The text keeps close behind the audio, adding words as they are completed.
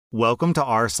Welcome to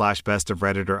r/best of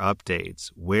Redditor updates,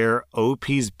 where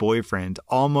OP's boyfriend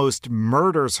almost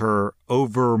murders her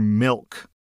over milk.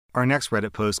 Our next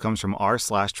Reddit post comes from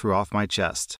r/true off my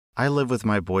chest. I live with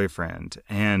my boyfriend,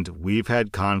 and we've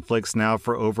had conflicts now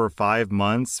for over 5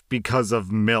 months because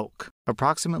of milk.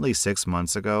 Approximately 6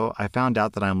 months ago, I found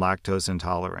out that I'm lactose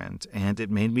intolerant, and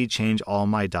it made me change all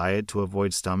my diet to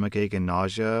avoid stomachache and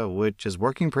nausea, which is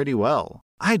working pretty well.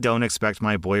 I don't expect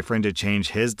my boyfriend to change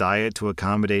his diet to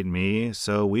accommodate me,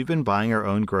 so we've been buying our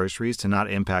own groceries to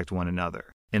not impact one another.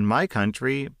 In my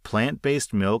country,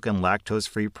 plant-based milk and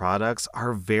lactose-free products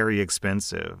are very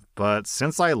expensive, but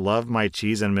since I love my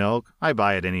cheese and milk, I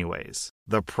buy it anyways.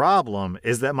 The problem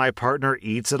is that my partner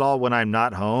eats it all when I'm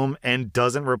not home and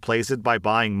doesn't replace it by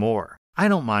buying more. I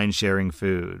don't mind sharing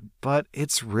food, but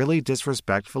it's really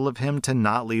disrespectful of him to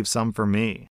not leave some for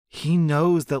me. He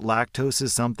knows that lactose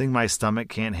is something my stomach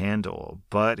can't handle,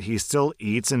 but he still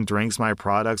eats and drinks my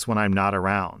products when I'm not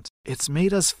around. It's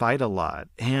made us fight a lot,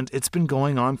 and it's been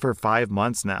going on for 5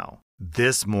 months now.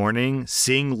 This morning,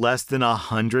 seeing less than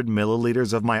 100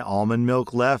 milliliters of my almond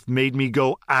milk left made me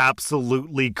go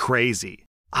absolutely crazy.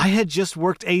 I had just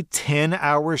worked a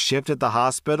 10-hour shift at the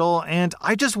hospital, and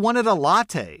I just wanted a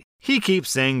latte. He keeps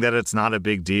saying that it's not a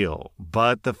big deal,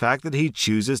 but the fact that he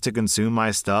chooses to consume my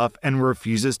stuff and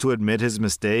refuses to admit his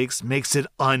mistakes makes it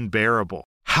unbearable.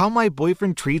 How my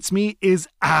boyfriend treats me is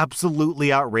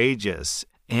absolutely outrageous,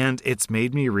 and it's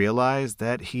made me realize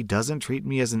that he doesn't treat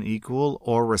me as an equal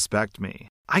or respect me.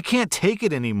 I can't take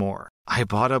it anymore. I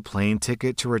bought a plane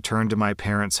ticket to return to my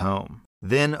parents' home.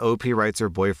 Then OP writes her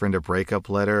boyfriend a breakup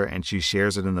letter and she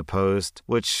shares it in the post,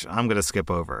 which I'm going to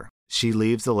skip over. She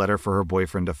leaves the letter for her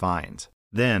boyfriend to find.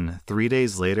 Then, 3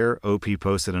 days later, OP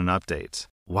posted an update.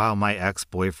 While my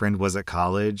ex-boyfriend was at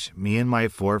college, me and my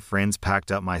 4 friends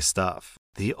packed up my stuff.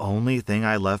 The only thing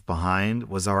I left behind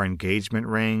was our engagement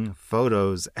ring,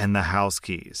 photos, and the house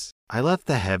keys. I left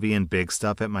the heavy and big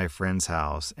stuff at my friend's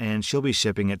house, and she'll be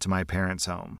shipping it to my parents'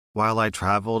 home. While I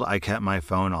traveled, I kept my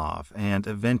phone off, and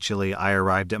eventually I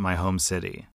arrived at my home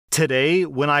city. Today,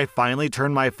 when I finally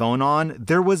turned my phone on,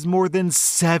 there was more than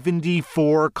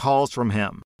 74 calls from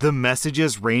him. The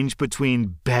messages ranged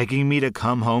between begging me to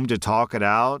come home to talk it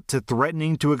out, to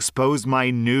threatening to expose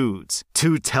my nudes,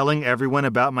 to telling everyone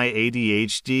about my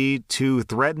ADHD, to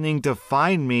threatening to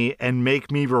find me and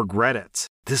make me regret it.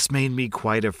 This made me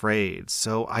quite afraid,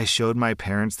 so I showed my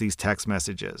parents these text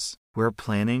messages. We're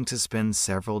planning to spend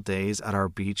several days at our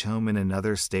beach home in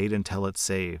another state until it's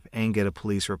safe and get a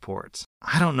police report.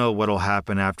 I don't know what'll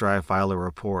happen after I file a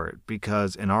report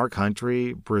because in our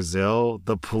country, Brazil,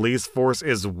 the police force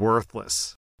is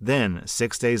worthless. Then,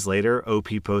 6 days later, OP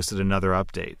posted another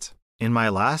update. In my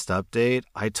last update,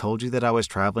 I told you that I was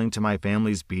traveling to my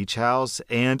family's beach house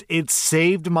and it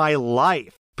saved my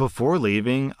life. Before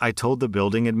leaving, I told the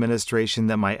building administration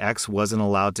that my ex wasn't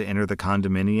allowed to enter the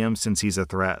condominium since he's a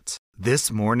threat.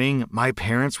 This morning, my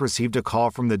parents received a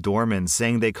call from the doorman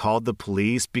saying they called the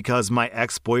police because my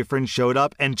ex-boyfriend showed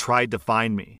up and tried to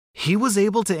find me. He was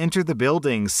able to enter the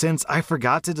building since I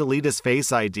forgot to delete his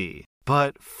Face ID.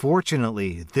 But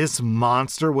fortunately, this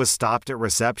monster was stopped at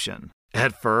reception.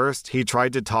 At first, he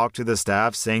tried to talk to the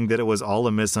staff saying that it was all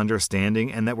a misunderstanding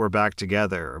and that we're back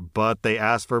together, but they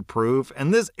asked for proof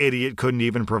and this idiot couldn't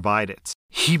even provide it.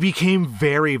 He became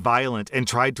very violent and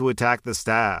tried to attack the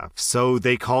staff, so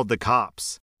they called the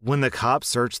cops. When the cops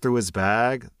searched through his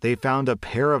bag, they found a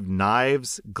pair of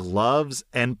knives, gloves,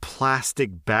 and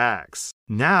plastic bags.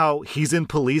 Now he's in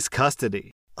police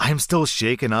custody. I'm still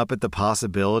shaken up at the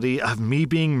possibility of me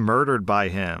being murdered by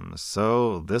him,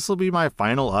 so this will be my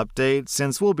final update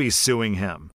since we'll be suing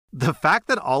him. The fact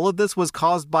that all of this was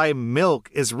caused by milk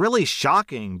is really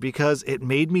shocking because it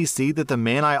made me see that the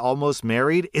man I almost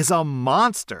married is a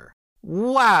monster.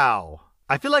 Wow.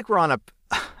 I feel like we're on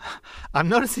I'm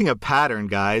noticing a pattern,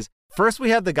 guys. First, we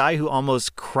have the guy who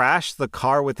almost crashed the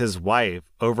car with his wife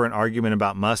over an argument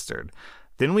about mustard.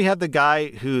 Then we have the guy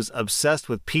who's obsessed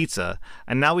with pizza,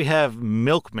 and now we have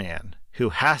Milkman, who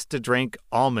has to drink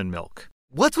almond milk.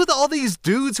 What's with all these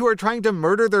dudes who are trying to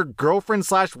murder their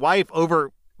girlfriend/wife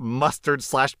over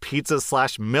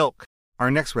mustard/pizza/milk?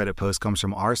 Our next Reddit post comes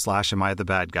from r/am I the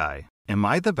bad guy? Am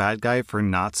I the bad guy for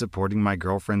not supporting my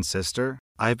girlfriend's sister?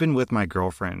 I've been with my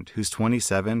girlfriend, who's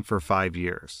 27, for 5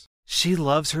 years. She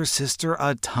loves her sister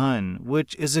a ton,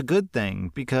 which is a good thing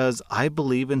because I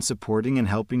believe in supporting and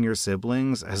helping your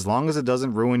siblings as long as it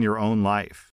doesn't ruin your own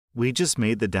life. We just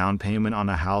made the down payment on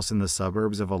a house in the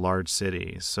suburbs of a large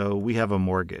city, so we have a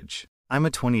mortgage. I'm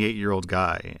a 28-year-old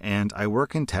guy, and I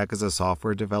work in tech as a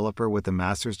software developer with a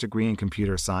master's degree in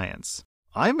computer science.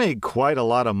 I make quite a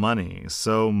lot of money,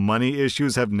 so money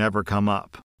issues have never come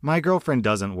up. My girlfriend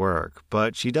doesn't work,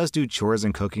 but she does do chores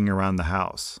and cooking around the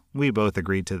house. We both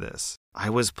agreed to this. I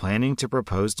was planning to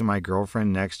propose to my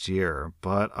girlfriend next year,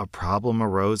 but a problem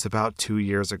arose about 2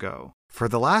 years ago. For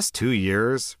the last 2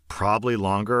 years, probably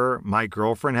longer, my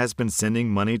girlfriend has been sending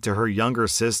money to her younger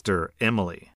sister,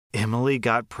 Emily. Emily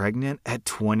got pregnant at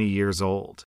 20 years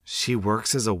old. She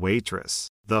works as a waitress.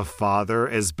 The father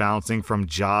is bouncing from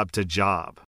job to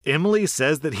job. Emily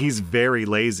says that he's very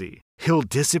lazy. He'll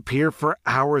disappear for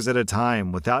hours at a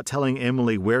time without telling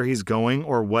Emily where he's going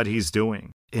or what he's doing.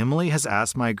 Emily has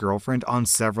asked my girlfriend on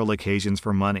several occasions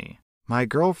for money. My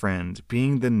girlfriend,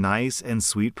 being the nice and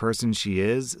sweet person she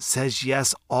is, says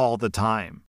yes all the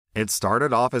time. It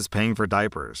started off as paying for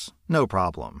diapers, no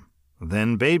problem.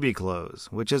 Then baby clothes,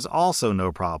 which is also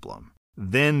no problem.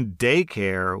 Then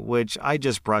daycare, which I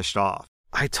just brushed off.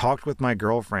 I talked with my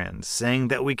girlfriend, saying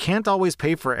that we can't always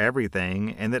pay for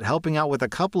everything and that helping out with a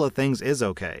couple of things is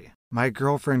okay. My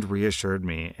girlfriend reassured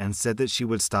me and said that she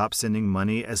would stop sending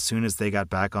money as soon as they got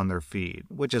back on their feet,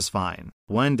 which is fine.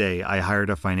 One day, I hired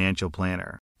a financial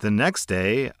planner. The next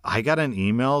day, I got an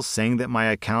email saying that my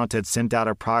account had sent out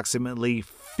approximately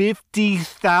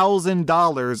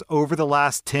 $50,000 over the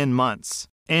last 10 months.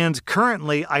 And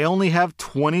currently, I only have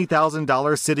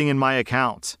 $20,000 sitting in my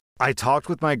account. I talked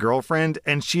with my girlfriend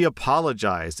and she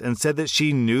apologized and said that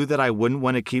she knew that I wouldn't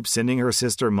want to keep sending her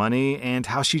sister money and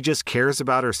how she just cares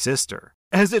about her sister.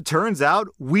 As it turns out,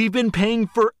 we've been paying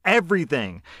for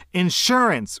everything: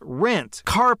 insurance, rent,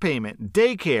 car payment,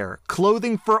 daycare,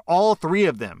 clothing for all three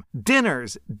of them,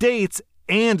 dinners, dates,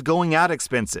 and going out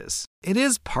expenses. It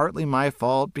is partly my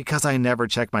fault because I never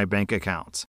check my bank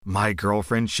account. My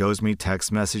girlfriend shows me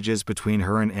text messages between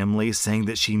her and Emily saying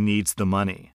that she needs the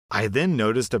money. I then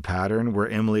noticed a pattern where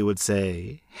Emily would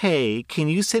say, "Hey, can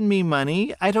you send me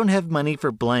money? I don't have money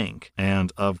for blank."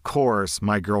 And of course,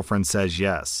 my girlfriend says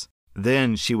yes.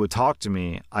 Then she would talk to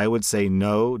me. I would say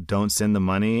no, don't send the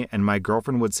money, and my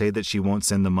girlfriend would say that she won't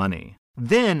send the money.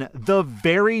 Then, the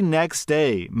very next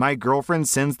day, my girlfriend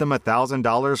sends them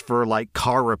 $1,000 for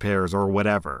car repairs or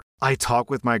whatever. I talk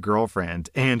with my girlfriend,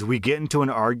 and we get into an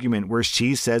argument where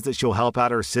she says that she'll help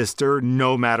out her sister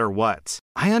no matter what.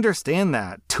 I understand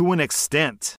that, to an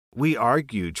extent. We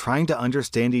argue, trying to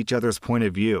understand each other's point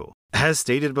of view. As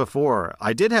stated before,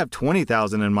 I did have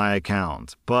 $20,000 in my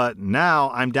account, but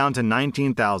now I'm down to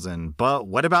 $19,000. But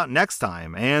what about next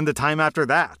time and the time after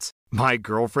that? My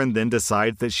girlfriend then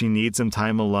decides that she needs some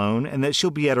time alone and that she'll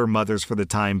be at her mother's for the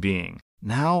time being.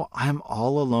 Now I'm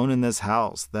all alone in this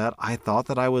house that I thought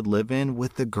that I would live in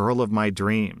with the girl of my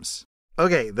dreams.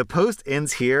 Okay, the post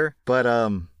ends here, but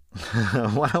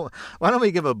why don't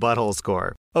we give a butthole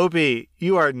score? OP,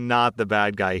 you are not the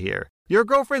bad guy here. Your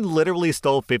girlfriend literally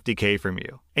stole $50K from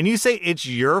you, and you say it's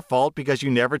your fault because you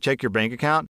never check your bank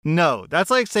account? No, that's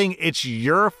like saying it's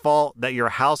your fault that your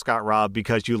house got robbed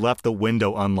because you left the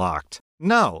window unlocked.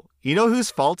 No, you know whose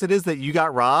fault it is that you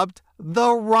got robbed?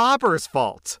 The robber's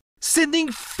fault. Sending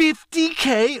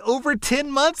 $50K over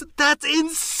 10 months? That's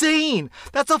insane!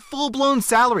 That's a full-blown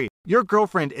salary. Your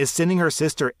girlfriend is sending her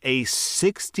sister a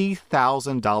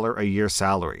 $60,000 a year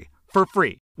salary for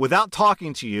free, without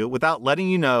talking to you, without letting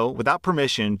you know, without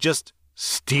permission, just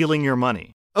stealing your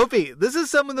money. Opie, this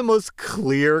is some of the most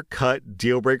clear-cut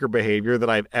deal-breaker behavior that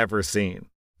I've ever seen.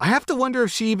 I have to wonder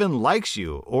if she even likes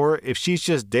you, or if she's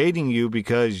just dating you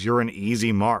because you're an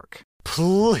easy mark.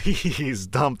 Please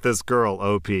dump this girl,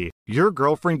 OP. Your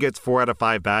girlfriend gets 4 out of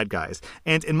 5 bad guys.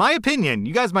 And in my opinion,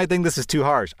 you guys might think this is too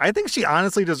harsh. I think she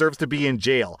honestly deserves to be in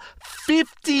jail.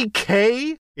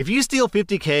 $50K? If you steal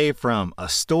 $50K from a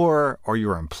store or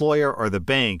your employer or the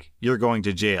bank, you're going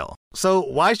to jail. So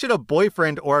why should a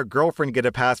boyfriend or a girlfriend get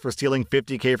a pass for stealing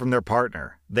 $50K from their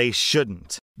partner? They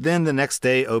shouldn't. Then the next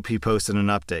day, OP posted an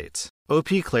update. OP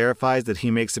clarifies that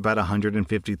he makes about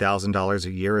 $150,000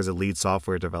 a year as a lead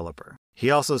software developer.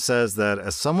 He also says that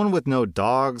as someone with no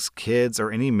dogs, kids, or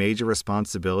any major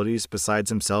responsibilities besides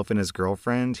himself and his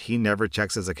girlfriend, he never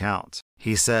checks his account.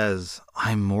 He says,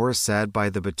 "I'm more sad by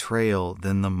the betrayal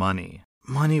than the money.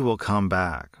 Money will come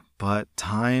back, but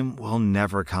time will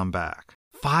never come back.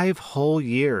 5 whole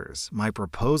years, my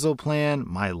proposal plan,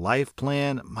 my life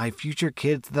plan, my future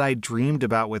kids that I dreamed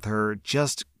about with her,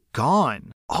 just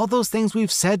gone. All those things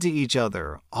we've said to each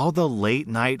other, all the late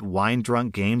night wine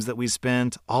drunk games that we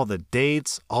spent, all the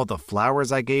dates, all the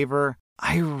flowers I gave her.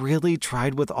 I really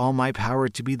tried with all my power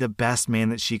to be the best man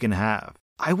that she can have.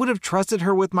 I would have trusted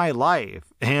her with my life.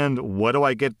 And what do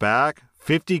I get back?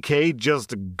 $50K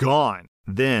just gone."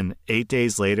 Then, 8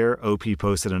 days later, OP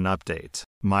posted an update.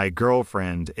 "My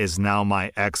girlfriend is now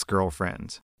my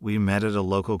ex-girlfriend. We met at a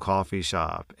local coffee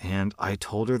shop, and I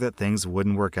told her that things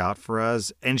wouldn't work out for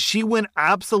us, and she went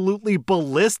absolutely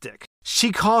ballistic.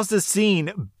 She caused a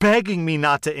scene, begging me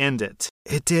not to end it.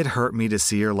 It did hurt me to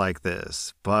see her like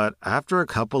this, but after a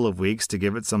couple of weeks to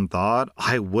give it some thought,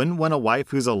 I wouldn't want a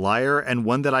wife who's a liar and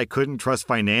one that I couldn't trust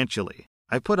financially.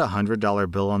 I put a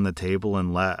 $100 bill on the table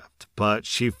and left, but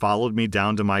she followed me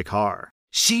down to my car.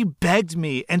 She begged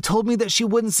me and told me that she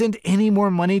wouldn't send any more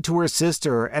money to her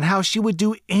sister and how she would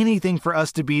do anything for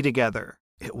us to be together.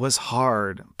 It was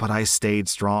hard, but I stayed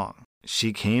strong.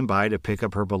 She came by to pick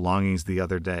up her belongings the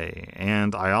other day,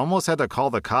 and I almost had to call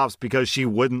the cops because she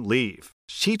wouldn't leave.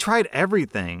 She tried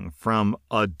everything from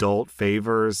adult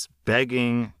favors,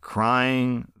 begging,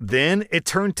 crying. Then it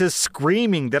turned to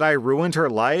screaming that I ruined her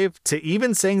life, to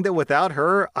even saying that without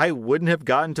her, I wouldn't have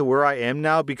gotten to where I am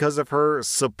now because of her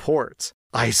support.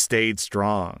 I stayed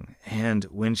strong, and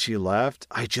when she left,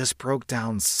 I just broke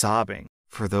down sobbing.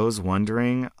 For those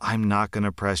wondering, I'm not going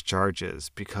to press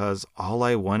charges because all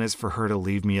I want is for her to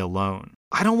leave me alone.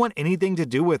 I don't want anything to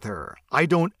do with her. I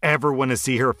don't ever want to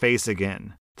see her face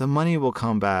again. The money will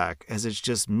come back as it's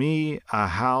just me, a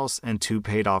house, and 2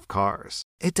 paid-off cars.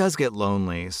 It does get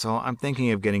lonely, so I'm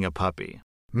thinking of getting a puppy.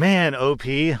 Man, OP,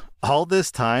 all this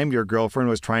time your girlfriend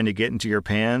was trying to get into your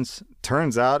pants.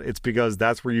 Turns out it's because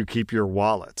that's where you keep your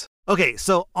wallet. Okay,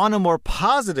 so on a more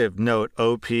positive note,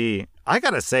 OP, I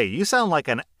gotta say, you sound like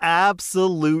an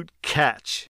absolute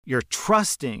catch. You're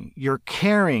trusting, you're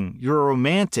caring, you're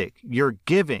romantic, you're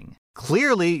giving.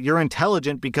 Clearly, you're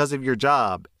intelligent because of your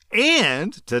job.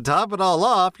 And to top it all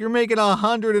off, you're making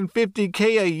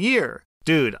 $150K a year.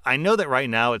 Dude, I know that right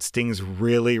now it stings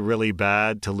really, really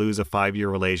bad to lose a 5-year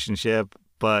relationship,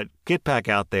 but get back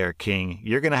out there, King.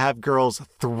 You're going to have girls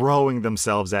throwing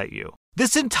themselves at you.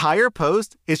 This entire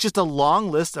post is just a long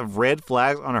list of red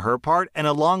flags on her part and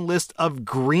a long list of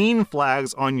green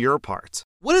flags on your part.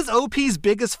 What is OP's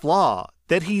biggest flaw?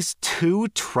 That he's too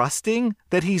trusting?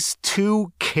 That he's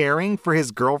too caring for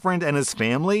his girlfriend and his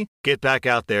family? Get back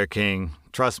out there, King.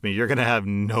 Trust me, you're going to have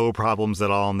no problems at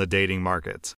all in the dating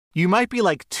market. You might be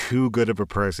like too good of a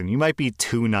person. You might be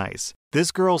too nice.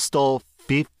 This girl stole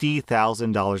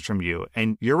 $50,000 from you,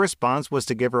 and your response was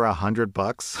to give her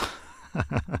 $100?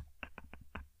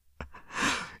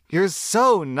 You're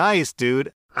so nice,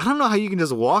 dude. I don't know how you can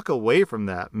just walk away from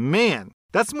that. Man,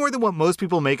 that's more than what most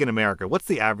people make in America. What's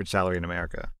the average salary in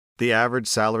America? The average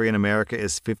salary in America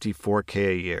is $54K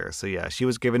a year. So yeah, she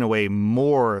was giving away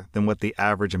more than what the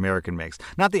average American makes.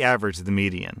 Not the average, the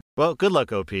median. Well, good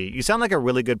luck, OP. You sound like a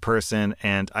really good person,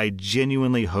 and I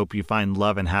genuinely hope you find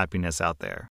love and happiness out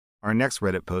there. Our next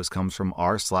Reddit post comes from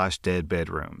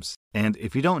r/deadbedrooms. And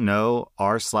if you don't know,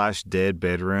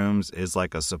 r/deadbedrooms is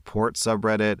like a support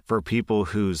subreddit for people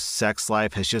whose sex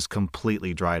life has just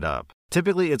completely dried up.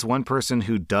 Typically, it's one person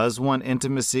who does want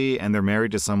intimacy and they're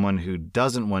married to someone who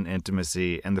doesn't want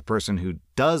intimacy, and the person who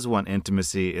does want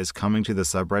intimacy is coming to the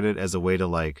subreddit as a way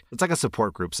to it's like a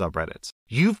support group subreddit.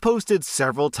 You've posted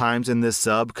several times in this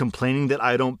sub complaining that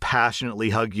I don't passionately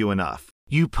hug you enough.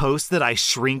 You post that I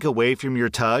shrink away from your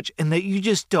touch and that you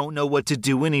just don't know what to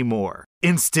do anymore.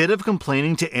 Instead of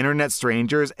complaining to internet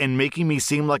strangers and making me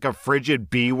seem like a frigid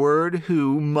B-word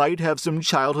who might have some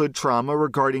childhood trauma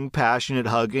regarding passionate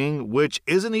hugging, which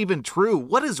isn't even true,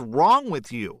 what is wrong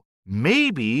with you?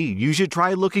 Maybe you should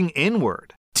try looking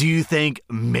inward. Do you think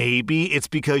maybe it's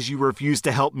because you refuse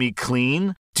to help me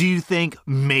clean? Do you think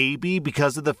maybe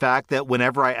because of the fact that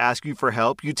whenever I ask you for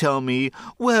help, you tell me,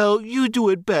 well, you do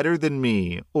it better than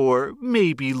me, or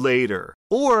maybe later?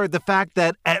 Or the fact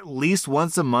that at least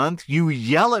once a month you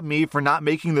yell at me for not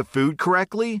making the food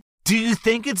correctly? Do you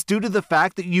think it's due to the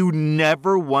fact that you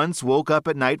never once woke up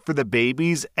at night for the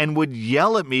babies and would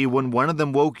yell at me when one of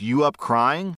them woke you up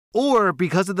crying? Or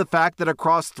because of the fact that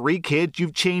across 3 kids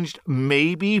you've changed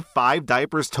maybe 5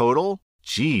 diapers total?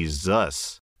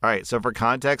 Jesus. All right, so for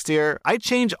context here, I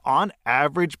change on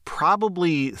average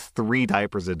probably 3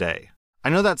 diapers a day. I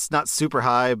know that's not super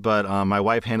high, but my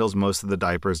wife handles most of the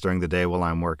diapers during the day while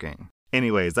I'm working.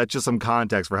 Anyways, that's just some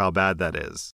context for how bad that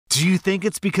is. Do you think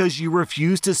it's because you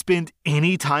refuse to spend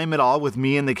any time at all with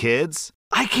me and the kids?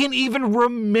 I can't even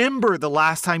remember the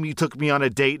last time you took me on a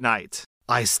date night.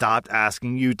 I stopped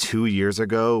asking you 2 years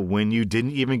ago when you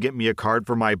didn't even get me a card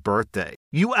for my birthday.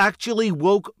 You actually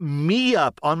woke me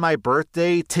up on my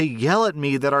birthday to yell at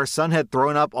me that our son had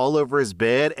thrown up all over his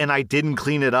bed and I didn't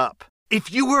clean it up.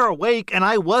 If you were awake and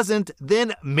I wasn't,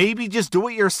 then maybe just do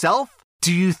it yourself?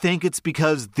 Do you think it's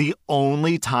because the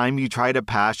only time you try to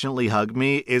passionately hug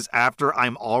me is after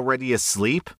I'm already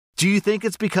asleep? Do you think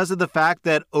it's because of the fact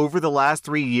that over the last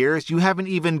 3 years you haven't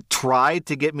even tried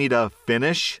to get me to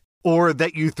finish? Or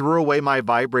that you threw away my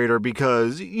vibrator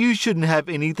because you shouldn't have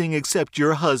anything except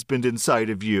your husband inside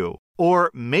of you.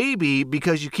 Or maybe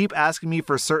because you keep asking me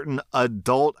for certain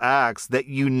adult acts that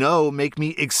you know make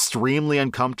me extremely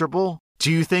uncomfortable.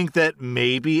 Do you think that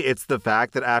maybe it's the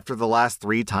fact that after the last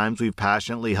 3 times we've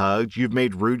passionately hugged, you've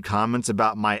made rude comments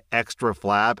about my extra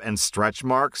flab and stretch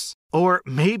marks? Or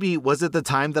maybe was it the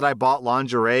time that I bought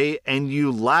lingerie and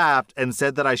you laughed and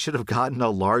said that I should have gotten a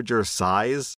larger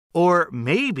size? Or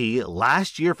maybe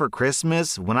last year for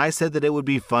Christmas, when I said that it would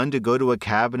be fun to go to a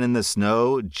cabin in the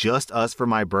snow, just us for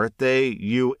my birthday,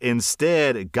 you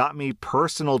instead got me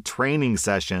personal training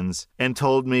sessions and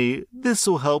told me, this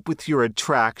will help with your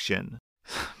attraction.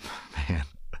 Man,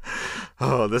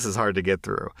 oh, this is hard to get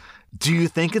through. Do you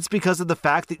think it's because of the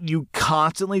fact that you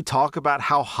constantly talk about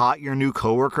how hot your new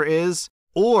coworker is?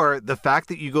 Or the fact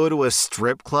that you go to a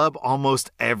strip club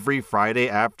almost every Friday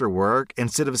after work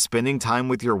instead of spending time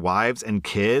with your wives and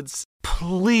kids?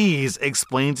 Please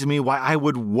explain to me why I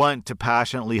would want to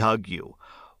passionately hug you.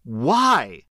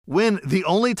 Why? When the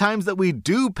only times that we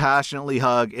do passionately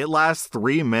hug, it lasts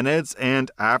 3 minutes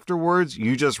and afterwards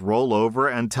you just roll over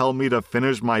and tell me to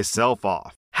finish myself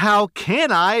off. How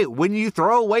can I when you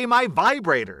throw away my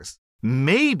vibrators?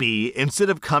 Maybe instead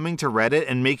of coming to Reddit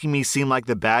and making me seem like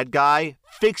the bad guy,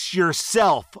 fix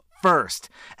yourself first.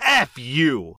 F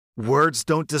you. Words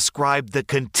don't describe the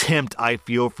contempt I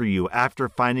feel for you after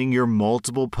finding your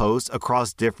multiple posts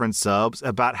across different subs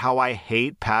about how I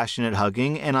hate passionate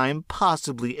hugging and I'm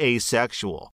possibly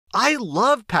asexual. I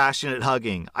love passionate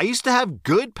hugging. I used to have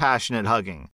good passionate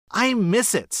hugging. I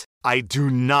miss it. I do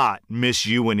not miss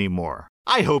you anymore.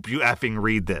 I hope you effing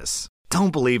read this.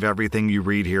 Don't believe everything you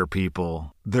read here,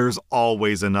 people. There's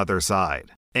always another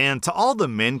side. And to all the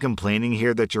men complaining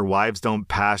here that your wives don't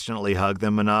passionately hug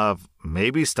them enough,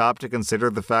 maybe stop to consider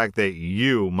the fact that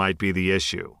you might be the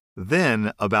issue.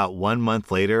 Then, about 1 month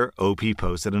later, OP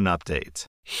posted an update.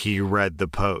 He read the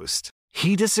post.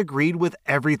 He disagreed with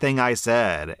everything I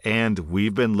said, and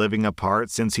we've been living apart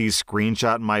since he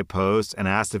screenshot my post and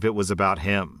asked if it was about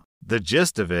him. The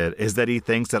gist of it is that he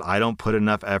thinks that I don't put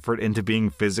enough effort into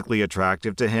being physically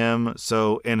attractive to him,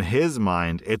 so in his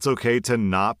mind, it's okay to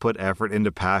not put effort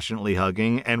into passionately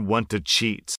hugging and want to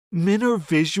cheat. Men are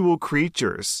visual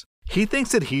creatures. He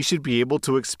thinks that he should be able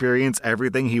to experience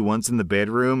everything he wants in the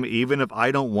bedroom, even if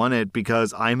I don't want it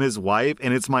because I'm his wife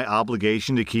and it's my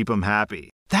obligation to keep him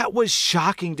happy. That was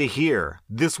shocking to hear.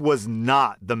 This was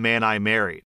not the man I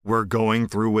married. We're going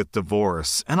through with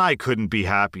divorce, and I couldn't be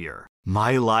happier.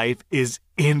 My life is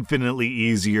infinitely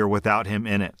easier without him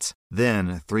in it.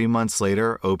 Then, 3 months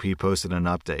later, OP posted an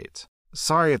update.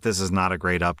 Sorry if this is not a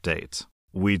great update.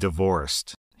 We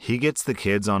divorced. He gets the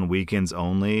kids on weekends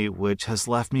only, which has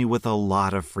left me with a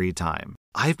lot of free time.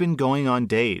 I've been going on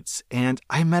dates, and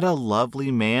I met a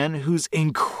lovely man who's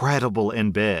incredible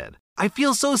in bed. I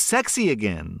feel so sexy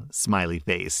again. Smiley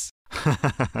face.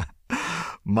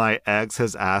 My ex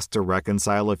has asked to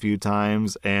reconcile a few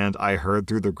times, and I heard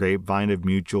through the grapevine of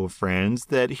mutual friends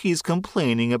that he's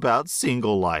complaining about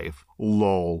single life.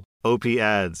 Lol. OP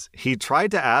adds, he tried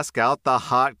to ask out the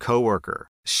hot coworker.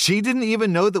 She didn't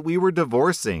even know that we were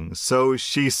divorcing, so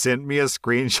she sent me a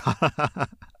screenshot.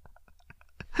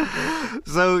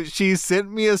 So she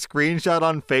sent me a screenshot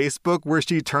on Facebook where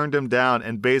she turned him down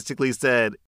and basically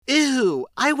said, ew,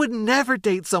 I would never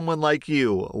date someone like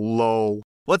you. Lol.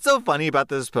 What's so funny about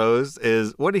this post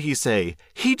is, what did he say?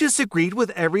 He disagreed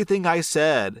with everything I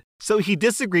said. So he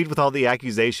disagreed with all the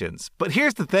accusations. But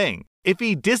here's the thing. If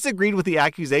he disagreed with the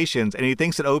accusations and he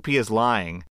thinks that OP is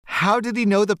lying, how did he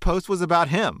know the post was about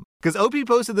him? Because OP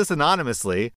posted this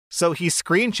anonymously, so he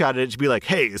screenshotted it to be like,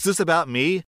 hey, is this about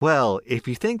me? Well, if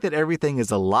you think that everything is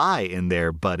a lie in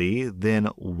there, buddy, then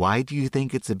why do you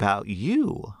think it's about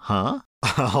you, huh?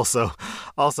 Also,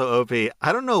 OP,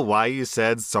 I don't know why you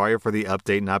said sorry for the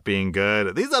update not being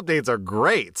good. These updates are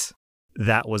great.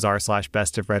 That was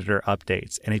r/Best of Redditor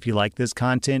updates. And if you like this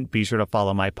content, be sure to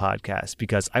follow my podcast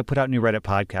because I put out new Reddit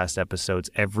podcast episodes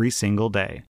every single day.